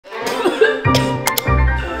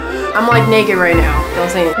I'm like naked right now. Don't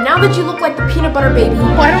say it. Now that you look like the peanut butter baby,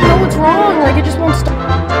 I don't know what's wrong. Like it just won't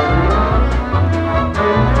stop.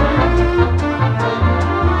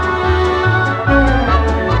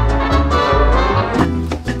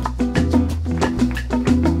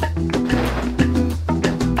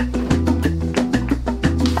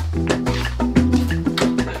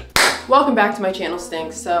 Welcome back to my channel,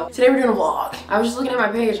 Stinks. So today we're doing a vlog. I was just looking at my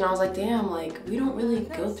page and I was like, damn, like we don't really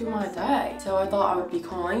go through my day. So I thought I would be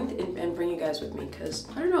kind and bring you guys with me because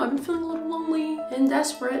I don't know, I've been feeling a little lonely and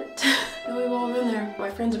desperate. And we've all been there. My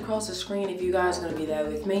friends across the screen, if you guys are gonna be there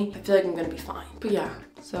with me, I feel like I'm gonna be fine. But yeah,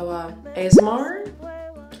 so ASMR.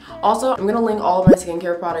 Also, I'm gonna link all of my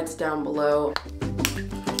skincare products down below.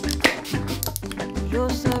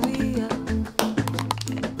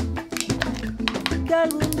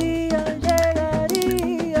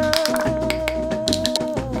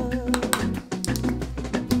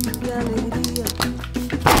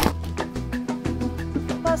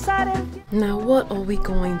 Now what are we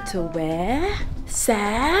going to wear,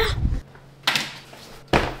 sir?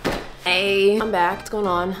 Hey, I'm back. What's going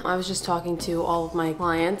on? I was just talking to all of my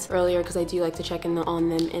clients earlier because I do like to check in on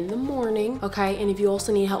them in the morning. Okay, and if you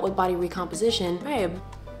also need help with body recomposition, babe,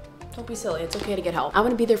 don't be silly. It's okay to get help. I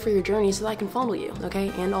want to be there for your journey so that I can follow you, okay?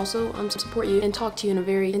 And also support you and talk to you in a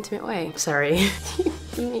very intimate way. Sorry.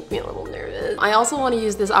 You make me a little nervous. I also want to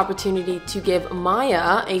use this opportunity to give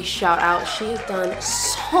Maya a shout out. She has done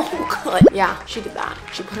so good. Yeah, she did that.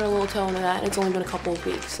 She put her little toe into that. It's only been a couple of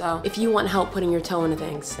weeks. So if you want help putting your toe into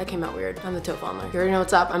things, that came out weird. I'm the toe fondler. You already know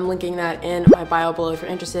what's up. I'm linking that in my bio below if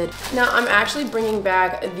you're interested. Now I'm actually bringing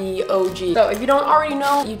back the OG. So if you don't already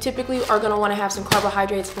know, you typically are going to want to have some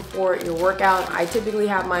carbohydrates before your workout. I typically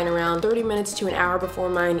have mine around 30 minutes to an hour before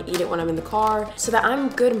mine. Eat it when I'm in the car so that I'm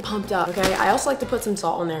good and pumped up, okay? I also like to put some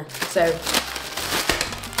salt on there. So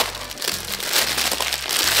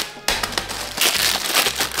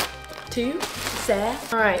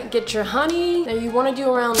all right, get your honey. Now you want to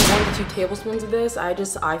do around 1 to 2 tablespoons of this. I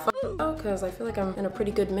because I feel like I'm in a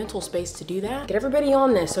pretty good mental space to do that. Get everybody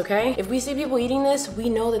on this, okay? If we see people eating this, we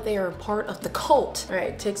know that they are a part of the cult. All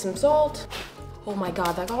right, take some salt. Oh my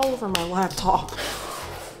God, that got all over my laptop.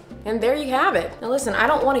 And there you have it. Now listen, I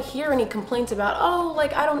don't want to hear any complaints about, oh,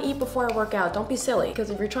 like I don't eat before I work out. Don't be silly.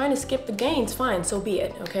 Because if you're trying to skip the gains, fine, so be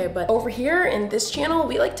it, okay? But over here in this channel,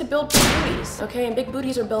 we like to build big booties, okay? And big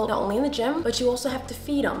booties are built not only in the gym, but you also have to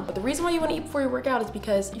feed them. But the reason why you want to eat before you work out is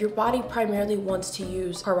because your body primarily wants to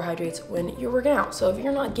use carbohydrates when you're working out. So if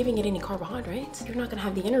you're not giving it any carbohydrates, you're not gonna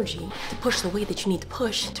have the energy to push the weight that you need to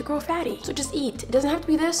push to grow fatty. So just eat. It doesn't have to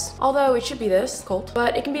be this, although it should be this, cold,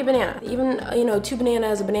 but it can be a banana. Even, you know, 2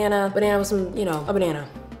 bananas, a banana with some, you know, a banana,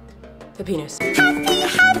 a penis.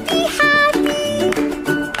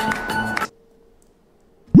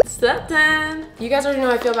 Step 10. You guys already know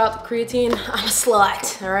how I feel about the creatine. I'm a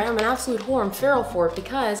slut, all right? I'm an absolute whore. I'm feral for it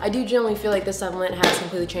because I do generally feel like this supplement has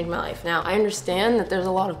completely changed my life. Now, I understand that there's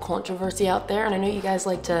a lot of controversy out there, and I know you guys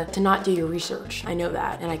like to not do your research. I know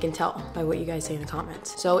that, and I can tell by what you guys say in the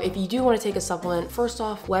comments. So if you do want to take a supplement, first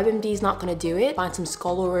off, WebMD's not gonna do it. Find some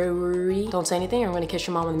scholarly, don't say anything, or I'm gonna kiss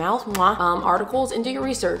your mom in the mouth, articles, and do your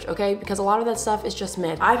research, okay? Because a lot of that stuff is just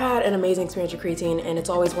myth. I've had an amazing experience with creatine, and it's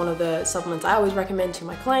always one of the supplements I always recommend to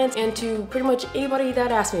my clients and to pretty much anybody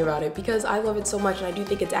that asks me about it because I love it so much and I do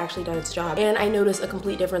think it's actually done its job. And I notice a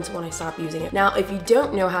complete difference when I stop using it. Now, if you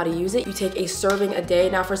don't know how to use it, you take a serving a day.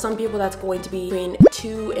 Now, for some people, that's going to be between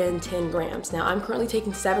 2 and 10 grams. Now, I'm currently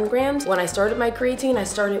taking 7 grams. When I started my creatine, I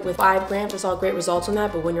started with 5 grams. I saw great results on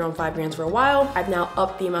that, but when you're on 5 grams for a while, I've now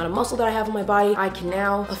upped the amount of muscle that I have on my body. I can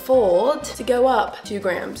now afford to go up 2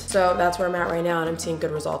 grams. So that's where I'm at right now, and I'm seeing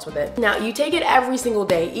good results with it. Now, you take it every single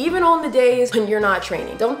day, even on the days when you're not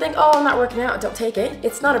training. Don't think, oh, I'm not working out, don't take it.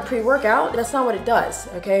 It's not a pre-workout. That's not what it does,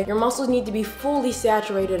 okay? Your muscles need to be fully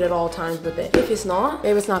saturated at all times with it. If it's not,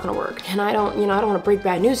 maybe it's not gonna work. And I don't want to break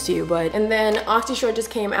bad news to you, but, and then OxyShort just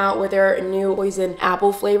came out with their new poison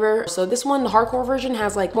apple flavor. So this one, the hardcore version,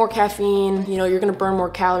 has like more caffeine. You know, you're gonna burn more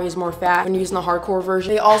calories, more fat when you're using the hardcore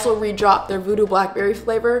version. They also redropped their voodoo blackberry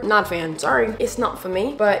flavor. Not a fan, sorry. It's not for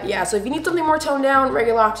me. But yeah, so if you need something more toned down,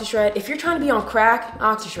 regular OxyShred. If you're trying to be on crack,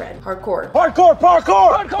 OxyShred. Hardcore. Hardcore,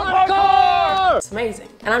 parkour! Hardcore, parkour! It's amazing.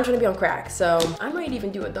 And I'm trying to be on crack, so I might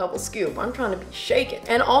even do a double scoop. I'm trying to be shaking.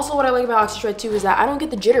 And also what I like about OxyShred too is that I don't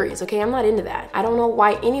get the jitteries, okay? I'm not into that. I don't know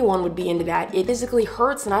why anyone would be into that. It physically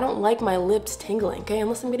hurts and I don't like my lips tingling, okay?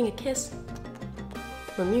 Unless I'm getting a kiss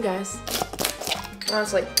from you guys.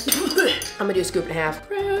 Honestly, I'm gonna do a scoop and a half.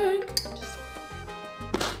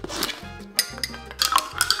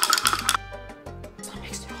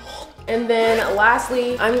 And then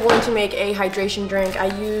lastly, I'm going to make a hydration drink.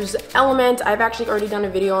 I use Element. I've actually already done a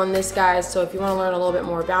video on this, guys, so if you want to learn a little bit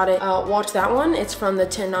more about it, watch that one. It's from the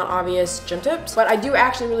 10 Not Obvious Gym Tips. But I do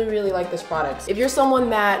actually really like this product. If you're someone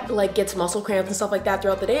that like gets muscle cramps and stuff like that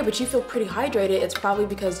throughout the day, but you feel pretty hydrated, it's probably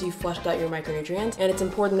because you flushed out your micronutrients, and it's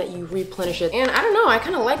important that you replenish it. And I don't know, I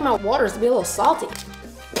kind of like my waters to be a little salty.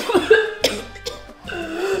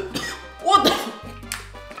 What the?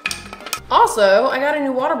 Also, I got a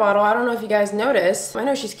new water bottle. I don't know if you guys noticed. I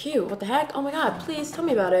know she's cute. What the heck? Oh my God, please tell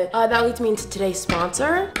me about it. That leads me into today's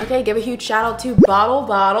sponsor. Okay, give a huge shout out to Bottle.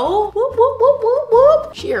 Whoop, whoop, whoop, whoop,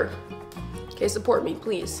 whoop. Cheer. Okay, support me,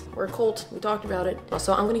 please. We're a cult, we talked about it.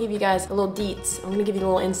 So I'm gonna give you guys a little deets. I'm gonna give you a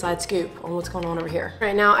little inside scoop on what's going on over here.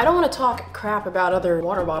 Right now, I don't wanna talk crap about other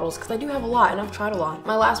water bottles because I do have a lot and I've tried a lot.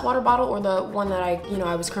 My last water bottle, or the one that I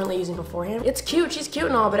was currently using beforehand, it's cute, she's cute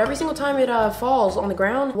and all, but every single time it falls on the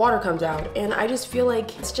ground, water comes out. And I just feel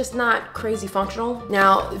like it's just not crazy functional.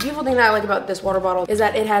 Now, the beautiful thing that I like about this water bottle is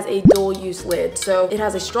that it has a dual use lid. So it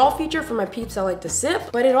has a straw feature for my peeps that like to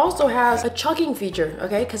sip, but it also has a chugging feature,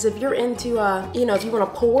 okay? Because if you're into if you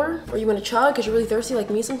want to pour or you want to chug because you're really thirsty like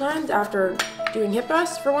me sometimes after doing hip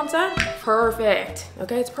thrusts for one set, perfect.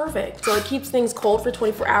 Okay, it's perfect. So it keeps things cold for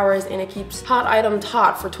 24 hours and it keeps hot items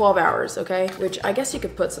hot for 12 hours, okay? Which I guess you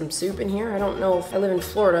could put some soup in here. I don't know if I live in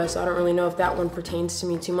Florida, so I don't really know if that one pertains to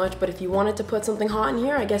me too much, but if you wanted to put something hot in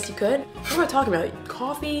here, I guess you could. What am I talking about?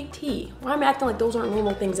 Coffee, tea. Why am I acting like those aren't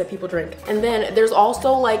normal things that people drink? And then there's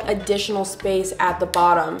also like additional space at the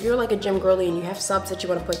bottom. If you're like a gym girly and you have subs that you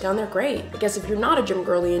want to put down there, great. I guess if you're not a gym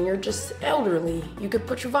girly and you're just elderly, you could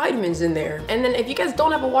put your vitamins in there. And then if you guys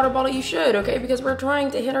don't have a water bottle, you should, okay? Because we're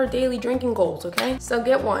trying to hit our daily drinking goals, okay? So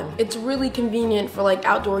get one. It's really convenient for like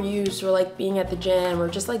outdoor use or like being at the gym or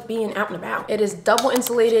just like being out and about. It is double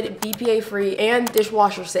insulated, BPA free, and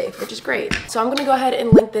dishwasher safe, which is great. So I'm gonna go ahead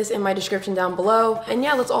and link this in my description down below. And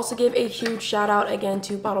yeah, let's also give a huge shout out again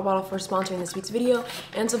to Bottle for sponsoring this week's video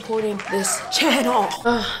and supporting this channel.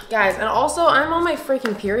 Guys, and also I'm on my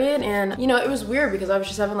freaking period, and you know, it was weird because I was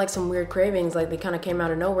just having like some weird cravings, like they kind of came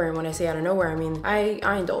out of nowhere. And when I say out of nowhere, I mean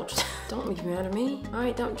I indulged. Don't make me mad at me. All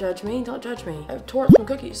right, don't judge me. Don't judge me. I tore up some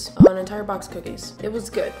cookies, an entire box of cookies. It was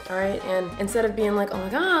good, all right? And instead of being like, oh my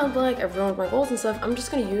God, like I've ruined my goals and stuff, I'm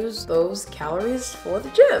just gonna use those calories for the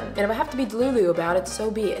gym. And if I have to be delulu about it,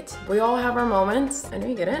 so be it. We all have our moments. I know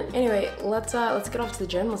you get it. Anyway, let's get off to the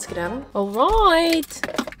gym. Let's get at them. All right.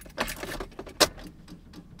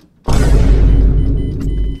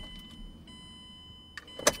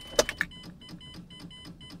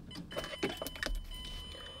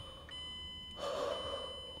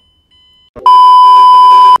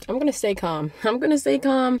 I'm gonna stay calm. I'm gonna stay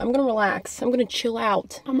calm. I'm gonna relax. I'm gonna chill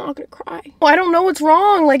out. I'm not gonna cry. Oh, I don't know what's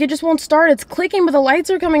wrong. Like, it just won't start. It's clicking, but the lights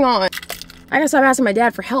are coming on. I gotta stop asking my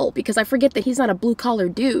dad for help because I forget that he's not a blue-collar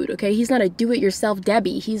dude, okay? He's not a do-it-yourself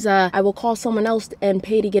Debbie. He's I will call someone else and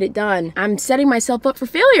pay to get it done. I'm setting myself up for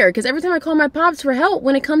failure because every time I call my pops for help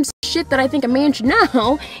when it comes to shit that I think a man should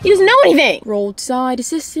know, he doesn't know anything. Roadside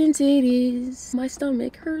assistance it is. My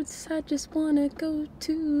stomach hurts. I just wanna go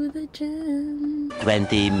to the gym.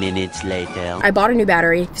 20 minutes later. I bought a new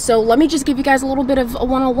battery. So let me just give you guys a little bit of a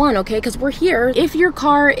 101, okay? Because we're here. If your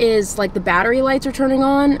car is like the battery lights are turning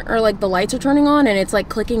on or like the lights are turning on and it's like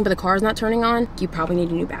clicking but the car's not turning on, you probably need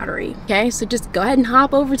a new battery, okay? So just go ahead and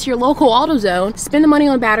hop over to your local AutoZone, spend the money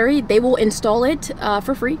on a battery, they will install it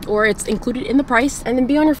for free, or it's included in the price, and then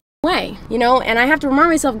be on your way, you know? And I have to remind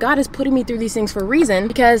myself, God is putting me through these things for a reason,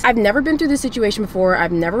 because I've never been through this situation before.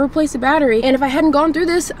 I've never replaced a battery, and if I hadn't gone through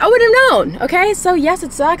this, I would have known, okay? So yes,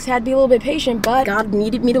 it sucks, had to be a little bit patient, but God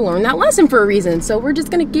needed me to learn that lesson for a reason. So we're just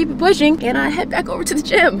gonna keep it pushing, and I head back over to the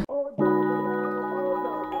gym.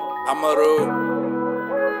 Amaru,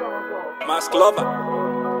 Masklova.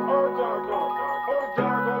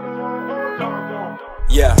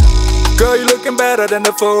 Yeah, girl, you looking better than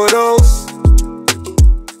the photos.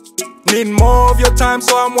 Need more of your time,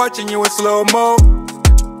 so I'm watching you in slow-mo.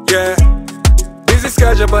 Yeah, busy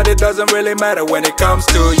schedule, but it doesn't really matter when it comes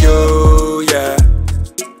to you. Yeah,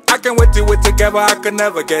 I can't wait till we're together. I could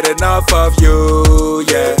never get enough of you.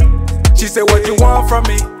 Yeah, she said, what you want from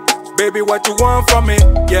me? Baby, what you want from me?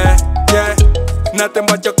 Yeah, yeah, nothing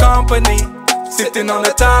but your company, sitting on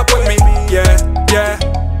the top with me. Yeah, yeah,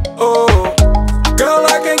 oh, girl,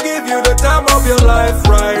 I can give you the time of your life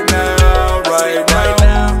right now, right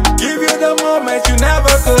now. Give you the moment you never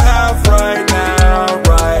could have right now,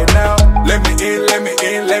 right now. Let me in, let me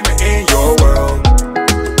in, let me in your world.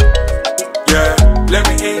 Yeah, let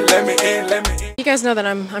me in, let me in, let me in. You guys know that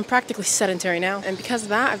I'm practically sedentary now, and because of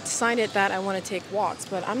that, I've decided that I want to take walks,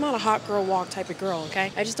 but I'm not a hot girl walk type of girl,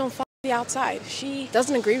 okay? I just don't the outside. She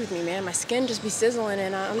doesn't agree with me, man. My skin just be sizzling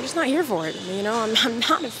and I'm just not here for it. You know, I'm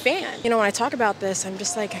not a fan. You know, when I talk about this, I'm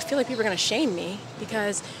just like, I feel like people are gonna shame me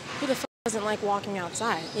because who the fuck doesn't like walking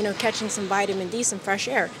outside? You know, catching some vitamin D, some fresh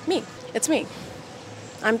air. Me. It's me.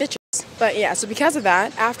 I'm bitches. But yeah, so because of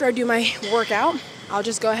that, after I do my workout, I'll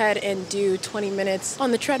just go ahead and do 20 minutes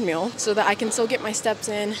on the treadmill so that I can still get my steps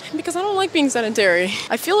in because I don't like being sedentary.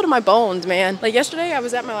 I feel it in my bones, man. Like yesterday I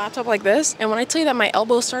was at my laptop like this, and when I tell you that my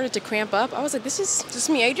elbow started to cramp up, I was like, is this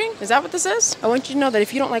me aging? Is that what this is? I want you to know that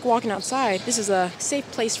if you don't like walking outside, this is a safe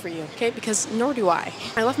place for you, okay? Because nor do I.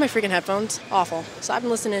 I left my freaking headphones. Awful. So I've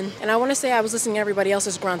been listening, and I want to say I was listening to everybody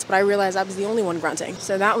else's grunts, but I realized I was the only one grunting.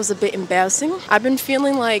 So that was a bit embarrassing. I've been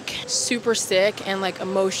feeling like super sick and like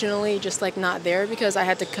emotionally just like not there because I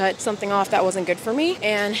had to cut something off that wasn't good for me.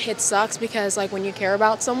 And it sucks because like when you care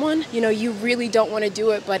about someone, you know, you really don't want to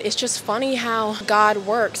do it, but it's just funny how God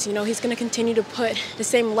works. You know, he's going to continue to put the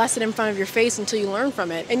same lesson in front of your face until you learn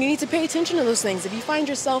from it. And you need to pay attention to those things. If you find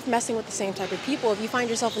yourself messing with the same type of people, if you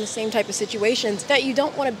find yourself in the same type of situations that you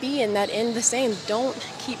don't want to be in, that end the same, don't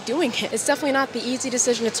keep doing it. It's definitely not the easy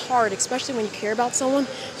decision. It's hard, especially when you care about someone,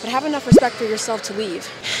 but have enough respect for yourself to leave.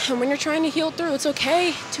 And when you're trying to heal through, it's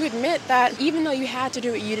okay to admit that even though you had to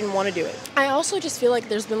do it, you didn't want to do it. I also just feel like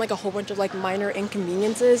there's been like a whole bunch of like minor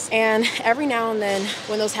inconveniences, and every now and then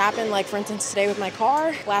when those happen, like for instance today with my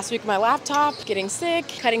car, last week with my laptop, getting sick,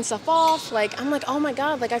 cutting stuff off, like I'm like, oh my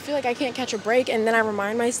god, like I feel like I can't catch a break, and then I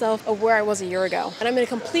remind myself of where I was a year ago, and I'm in a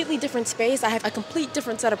completely different space. I have a complete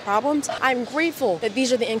different set of problems. I'm grateful that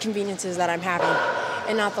these are the inconveniences that I'm having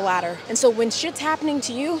and not the latter. And so when shit's happening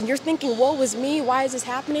to you, you're thinking, woe is me, why is this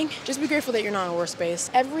happening? Just be grateful that you're not in a worse space.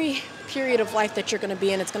 Every period of life that you're going to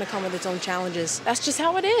be in, it's going to come with its own challenges. That's just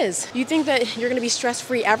how it is. You think that you're going to be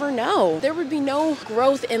stress-free ever? No. There would be no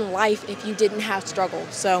growth in life if you didn't have struggle.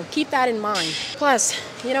 So keep that in mind. Plus,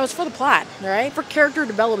 you know, it's for the plot, all right? For character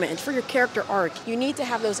development, for your character arc, you need to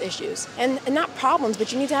have those issues. And not problems,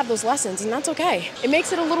 but you need to have those lessons, and that's okay. It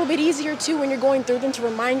makes it a little bit easier too when you're going through them to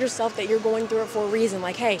remind yourself that you're going through it for a reason.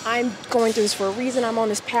 Like, hey, I'm going through this for a reason. I'm on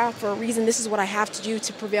this path for a reason. This is what I have to do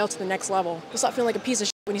to prevail to the next level. You'll stop feeling like a piece of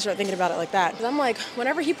shit when you start thinking about it like that. Because I'm like,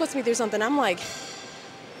 whenever he puts me through something, I'm like,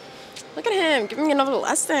 look at him, giving me another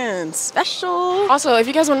lesson. Special. Also, if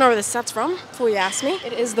you guys want to know where this set's from, before you ask me,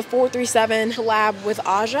 it is the 437 collab with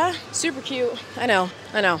Aja. Super cute. I know.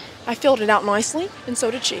 I filled it out nicely, and so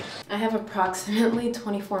did she. I have approximately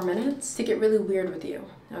 24 minutes to get really weird with you,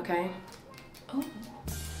 okay?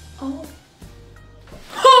 Oh!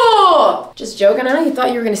 Just joking, I know you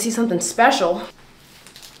thought you were gonna see something special.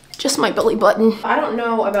 Just my belly button. I don't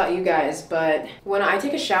know about you guys, but when I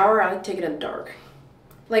take a shower, I like to take it in the dark.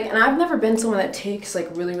 Like, and I've never been someone that takes like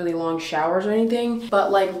really, really long showers or anything,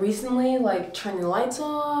 but like recently, like turning the lights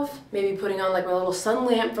off, maybe putting on like my little sun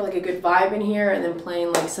lamp for like a good vibe in here, and then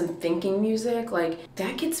playing like some thinking music, like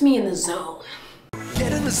that gets me in the zone.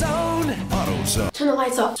 Get in the zone. Auto zone. Turn the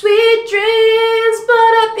lights off. Sweet dreams, but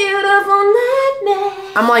a beautiful nightmare.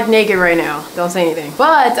 I'm like naked right now. Don't say anything.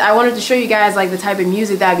 But I wanted to show you guys like the type of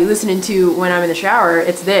music that I'd be listening to when I'm in the shower.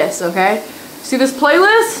 It's this, okay? See this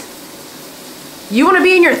playlist? You want to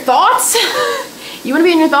be in your thoughts? You want to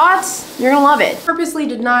be in your thoughts? You're gonna love it. Purposely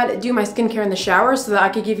did not do my skincare in the shower so that I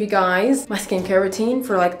could give you guys my skincare routine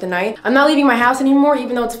for like the night. I'm not leaving my house anymore,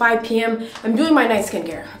 even though it's 5 p.m. I'm doing my night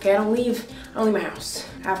skincare, okay? I don't leave my house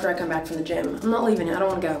after I come back from the gym. I'm not leaving it, I don't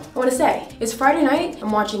wanna go. I wanna say, it's Friday night,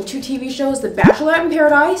 I'm watching 2 TV shows, The Bachelorette in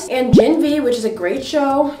Paradise and Gen V, which is a great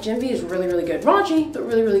show. Gen V is really, really good. Raunchy, but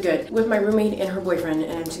really, really good. With my roommate and her boyfriend,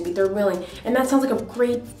 and I'm just gonna be third wheeling. And that sounds like a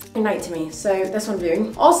great night to me, so that's what I'm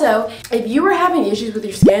doing. Also, if you are having issues with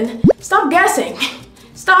your skin, stop guessing.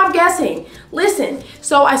 Stop guessing. Listen,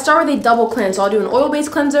 so I start with a double cleanse. So I'll do an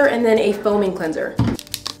oil-based cleanser and then a foaming cleanser.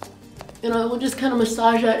 And I will just kind of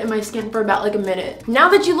massage that in my skin for about like a minute. Now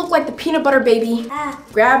that you look like the peanut butter baby,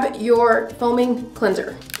 grab your foaming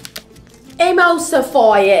cleanser.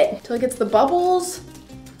 Emulsify it until it gets the bubbles.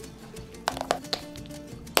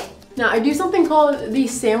 Now I do something called the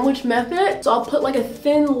sandwich method. So I'll put like a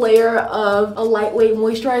thin layer of a lightweight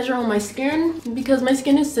moisturizer on my skin because my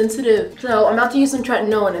skin is sensitive. So I'm about to use some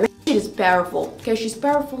tretinoin, and she is powerful. Okay, she's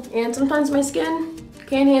powerful. And sometimes my skin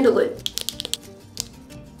can't handle it.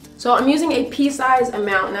 So I'm using a pea-size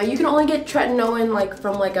amount. Now you can only get tretinoin like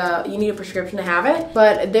from like you need a prescription to have it,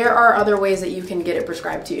 but there are other ways that you can get it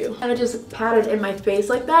prescribed to you. And I just pat it in my face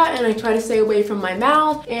like that, and I try to stay away from my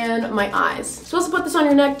mouth and my eyes. Supposed to put this on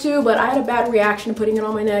your neck too, but I had a bad reaction to putting it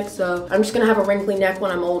on my neck, so I'm just gonna have a wrinkly neck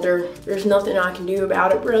when I'm older. There's nothing I can do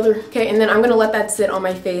about it, brother. Okay, and then I'm gonna let that sit on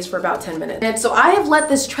my face for about 10 minutes. And so I have let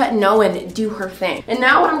this tretinoin do her thing. And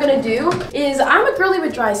now what I'm gonna do is, I'm a girly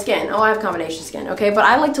with dry skin. Oh, I have combination skin, okay? But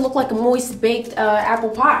I like to look like a moist baked apple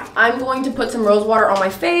pie. I'm going to put some rose water on my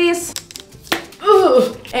face.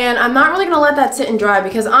 Ugh. And I'm not really gonna let that sit and dry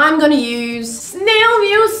because I'm gonna use snail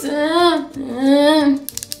mucin.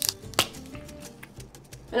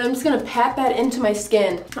 And I'm just gonna pat that into my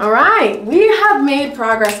skin. All right, we have made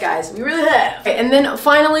progress, guys. We really have. Okay, and then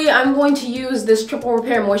finally, I'm going to use this triple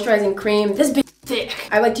repair moisturizing cream. This big thick.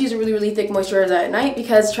 I like to use a really, really thick moisturizer at night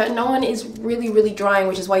because tretinoin is really, really drying,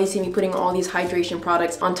 which is why you see me putting all these hydration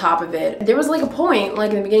products on top of it. There was like a point, like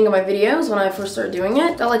in the beginning of my videos when I first started doing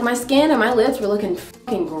it, that like my skin and my lips were looking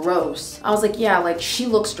fucking gross. I was like, yeah, like she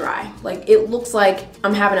looks dry. Like it looks like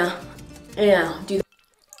I'm having to, do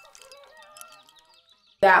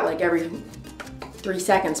that like every 3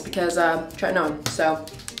 seconds because tretinoin. So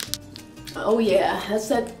oh yeah, that's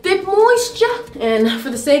that thick moisture. And for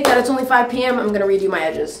the sake that it's only 5 p.m, I'm gonna redo my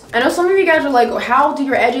edges. I know some of you guys are like, how do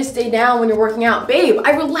your edges stay down when you're working out? Babe,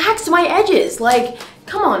 I relaxed my edges. Like,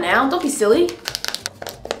 come on now, don't be silly.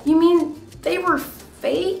 You mean they were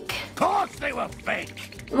fake? Of course they were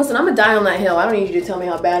fake. Listen, I'm gonna die on that hill. I don't need you to tell me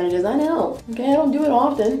how bad it is. I know. Okay, I don't do it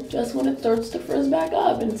often. Just when it starts to frizz back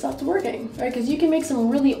up and it stops working. Right? Because you can make some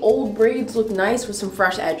really old braids look nice with some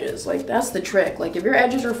fresh edges. Like, that's the trick. Like, if your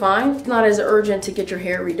edges are fine, it's not as urgent to get your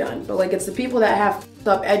hair redone. But like, it's the people that have fucked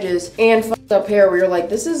up edges and fucked up hair where you're like,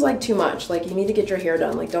 this is like too much. Like, you need to get your hair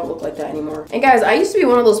done. Like, don't look like that anymore. And guys, I used to be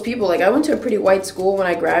one of those people. Like, I went to a pretty white school when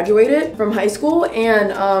I graduated from high school.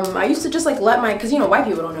 And I used to just like let my, because you know, white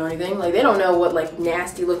people don't know anything. Like, they don't know what like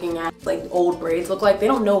nasty looking at like old braids look like. They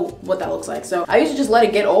don't know what that looks like. So I used to just let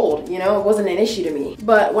it get old, you know, it wasn't an issue to me.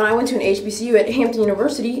 But when I went to an HBCU at Hampton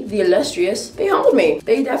University, the illustrious, they humbled me.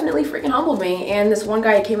 They definitely freaking humbled me. And this one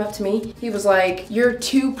guy came up to me, he was like, you're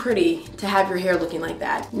too pretty to have your hair looking like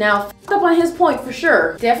that. Now, f***ed up on his point for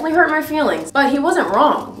sure. Definitely hurt my feelings, but he wasn't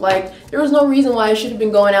wrong. Like, there was no reason why I should have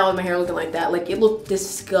been going out with my hair looking like that. Like, it looked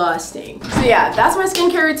disgusting. So yeah, that's my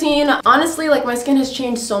skincare routine. Honestly, like my skin has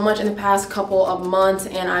changed so much in the past couple of months,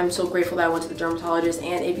 and I'm so grateful that I went to the dermatologist.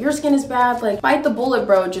 And if your skin is bad, like bite the bullet,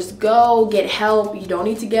 bro. Just go get help. You don't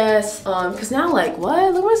need to guess. Cause now like,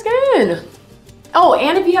 what? Look at my skin. Oh,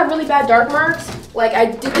 and if you have really bad dark marks, like I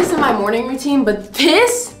did this in my morning routine, but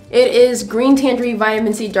this, it is green tangerine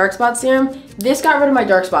vitamin C dark spot serum. This got rid of my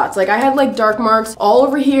dark spots. Like I had like dark marks all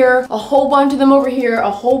over here, a whole bunch of them over here,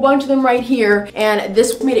 a whole bunch of them right here, and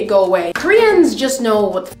this made it go away. Koreans just know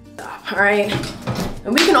what the f*** up, all right?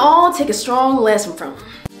 And we can all take a strong lesson from them.